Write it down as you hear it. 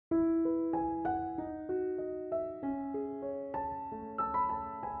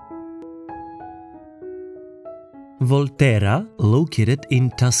Volterra, located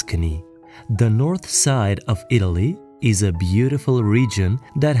in Tuscany, the north side of Italy, is a beautiful region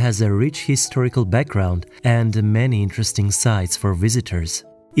that has a rich historical background and many interesting sites for visitors.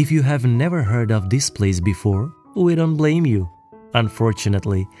 If you have never heard of this place before, we don't blame you.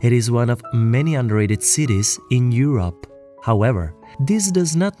 Unfortunately, it is one of many underrated cities in Europe. However, this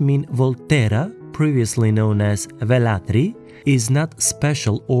does not mean Volterra, previously known as Vellatri, is not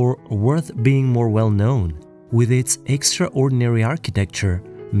special or worth being more well known. With its extraordinary architecture,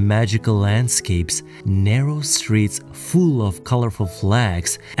 magical landscapes, narrow streets full of colorful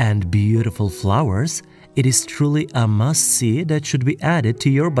flags, and beautiful flowers, it is truly a must-see that should be added to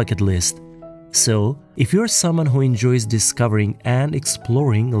your bucket list. So, if you're someone who enjoys discovering and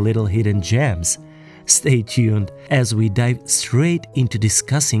exploring little hidden gems, stay tuned as we dive straight into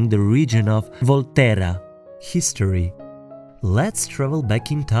discussing the region of Volterra. History. Let's travel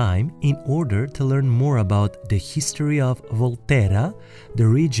back in time in order to learn more about the history of Volterra, the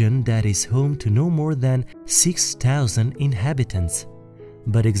region that is home to no more than 6,000 inhabitants.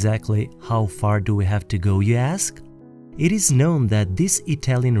 But exactly how far do we have to go, you ask? It is known that this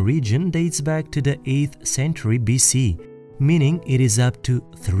Italian region dates back to the 8th century BC, meaning it is up to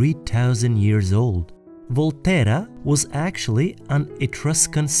 3,000 years old. Volterra was actually an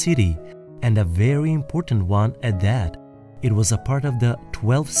Etruscan city, and a very important one at that. It was a part of the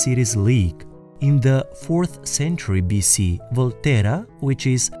 12 Cities League. In the 4th century BC, Volterra, which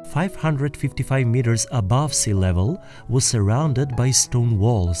is 555 meters above sea level, was surrounded by stone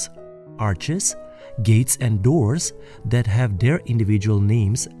walls, arches, gates and doors that have their individual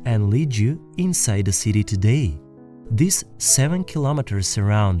names and lead you inside the city today. This 7-kilometer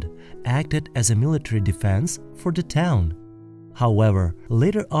surround acted as a military defense for the town. However,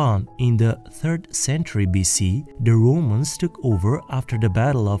 later on in the 3rd century BC, the Romans took over after the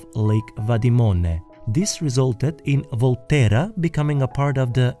Battle of Lake Vadimone. This resulted in Volterra becoming a part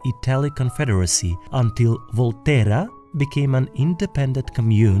of the Italic Confederacy until Volterra became an independent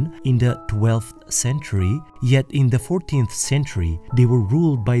commune in the 12th century, yet in the 14th century they were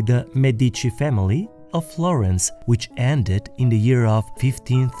ruled by the Medici family of Florence, which ended in the year of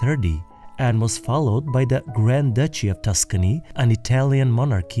 1530. And was followed by the Grand Duchy of Tuscany, an Italian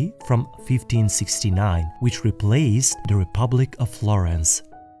monarchy from 1569, which replaced the Republic of Florence.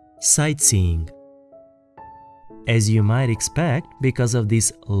 Sightseeing. As you might expect, because of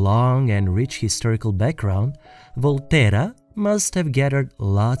this long and rich historical background, Volterra must have gathered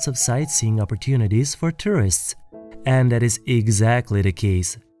lots of sightseeing opportunities for tourists, and that is exactly the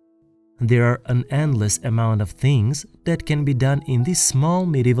case. There are an endless amount of things that can be done in this small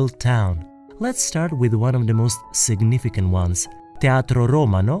medieval town. Let's start with one of the most significant ones, Teatro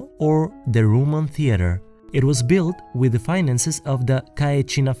Romano, or the Roman Theater. It was built with the finances of the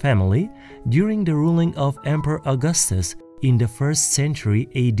Caecina family during the ruling of Emperor Augustus in the 1st century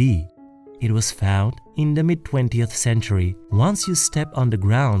AD. It was found in the mid-20th century. Once you step on the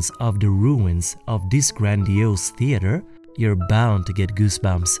grounds of the ruins of this grandiose theater, you're bound to get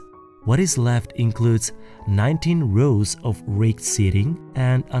goosebumps. What is left includes 19 rows of raked seating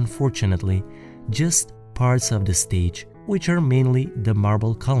and, unfortunately, just parts of the stage, which are mainly the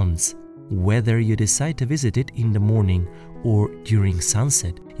marble columns. Whether you decide to visit it in the morning or during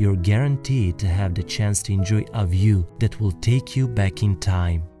sunset, you're guaranteed to have the chance to enjoy a view that will take you back in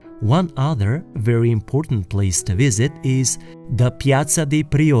time. One other very important place to visit is the Piazza dei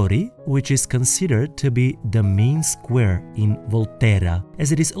Priori, which is considered to be the main square in Volterra,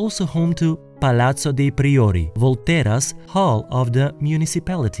 as it is also home to Palazzo dei Priori, Volterra's hall of the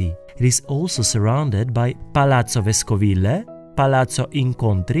municipality. It is also surrounded by Palazzo Vescovile, Palazzo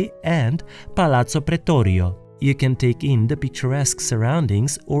Incontri, and Palazzo Pretorio. You can take in the picturesque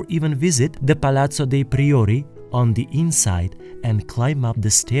surroundings or even visit the Palazzo dei Priori on the inside and climb up the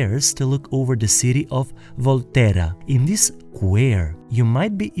stairs to look over the city of Volterra. In this square, you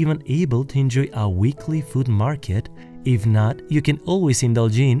might be even able to enjoy a weekly food market. If not, you can always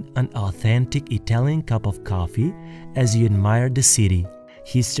indulge in an authentic Italian cup of coffee as you admire the city.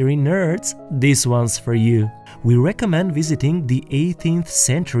 History nerds, this one's for you. We recommend visiting the 18th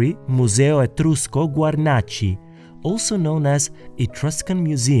century Museo Etrusco Guarnacci, also known as Etruscan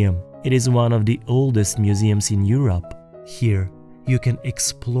Museum. It is one of the oldest museums in Europe. Here, you can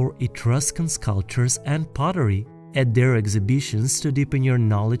explore Etruscan sculptures and pottery at their exhibitions to deepen your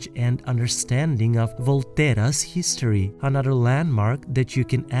knowledge and understanding of Volterra's history. Another landmark that you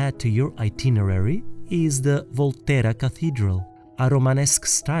can add to your itinerary is the Volterra Cathedral, a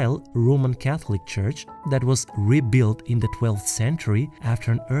Romanesque-style Roman Catholic church that was rebuilt in the 12th century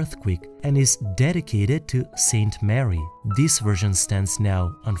after an earthquake and is dedicated to Saint Mary. This version stands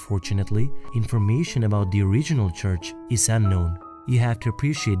now, unfortunately. Information about the original church is unknown. You have to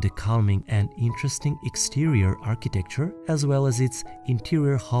appreciate the calming and interesting exterior architecture as well as its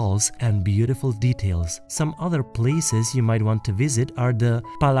interior halls and beautiful details. Some other places you might want to visit are the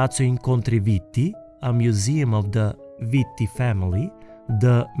Palazzo Incontri Vitti, a museum of the Vitti family,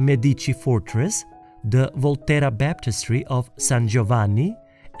 the Medici Fortress, the Volterra Baptistry of San Giovanni,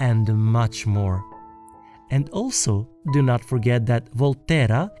 and much more. And also, do not forget that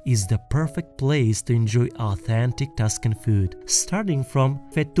Volterra is the perfect place to enjoy authentic Tuscan food, starting from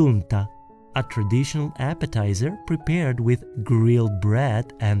fettunta, a traditional appetizer prepared with grilled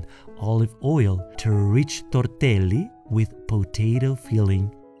bread and olive oil, to rich tortelli with potato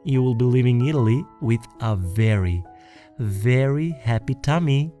filling. You will be leaving Italy with a very, very happy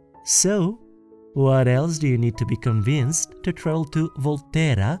tummy. So, what else do you need to be convinced to travel to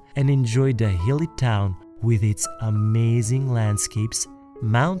Volterra and enjoy the hilly town with its amazing landscapes,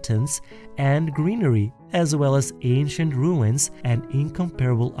 mountains, and greenery, as well as ancient ruins and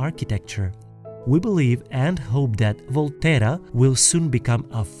incomparable architecture? We believe and hope that Volterra will soon become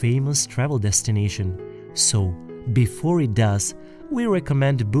a famous travel destination. So, before it does, we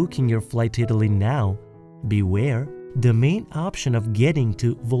recommend booking your flight to Italy now. Beware, the main option of getting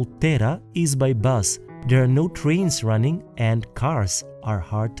to Volterra is by bus. There are no trains running and cars are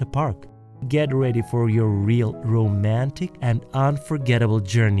hard to park. Get ready for your real romantic and unforgettable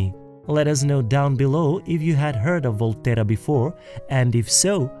journey. Let us know down below if you had heard of Volterra before, and if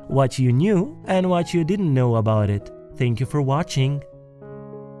so, what you knew and what you didn't know about it. Thank you for watching.